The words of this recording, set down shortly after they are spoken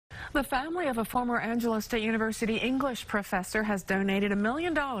The family of a former Angelo State University English professor has donated $1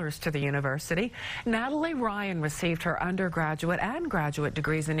 million to the university. Natalie Ryan received her undergraduate and graduate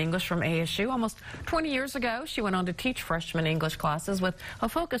degrees in English from ASU almost 20 years ago. She went on to teach freshman English classes with a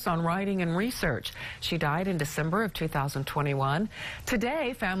focus on writing and research. She died in December of 2021.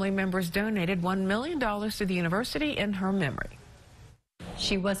 Today, family members donated $1 million to the university in her memory.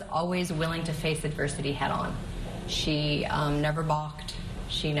 She was always willing to face adversity head on. She never balked.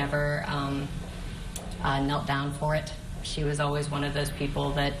 She never knelt down for it. She was always one of those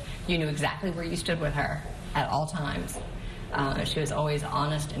people that you knew exactly where you stood with her at all times. She was always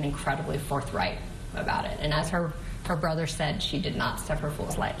honest and incredibly forthright about it. And as her brother said, she did not suffer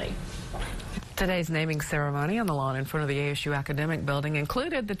fools lightly. Today's naming ceremony on the lawn in front of the ASU Academic Building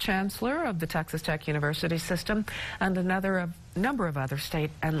included the Chancellor of the Texas Tech University system and a number of other state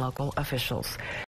and local officials.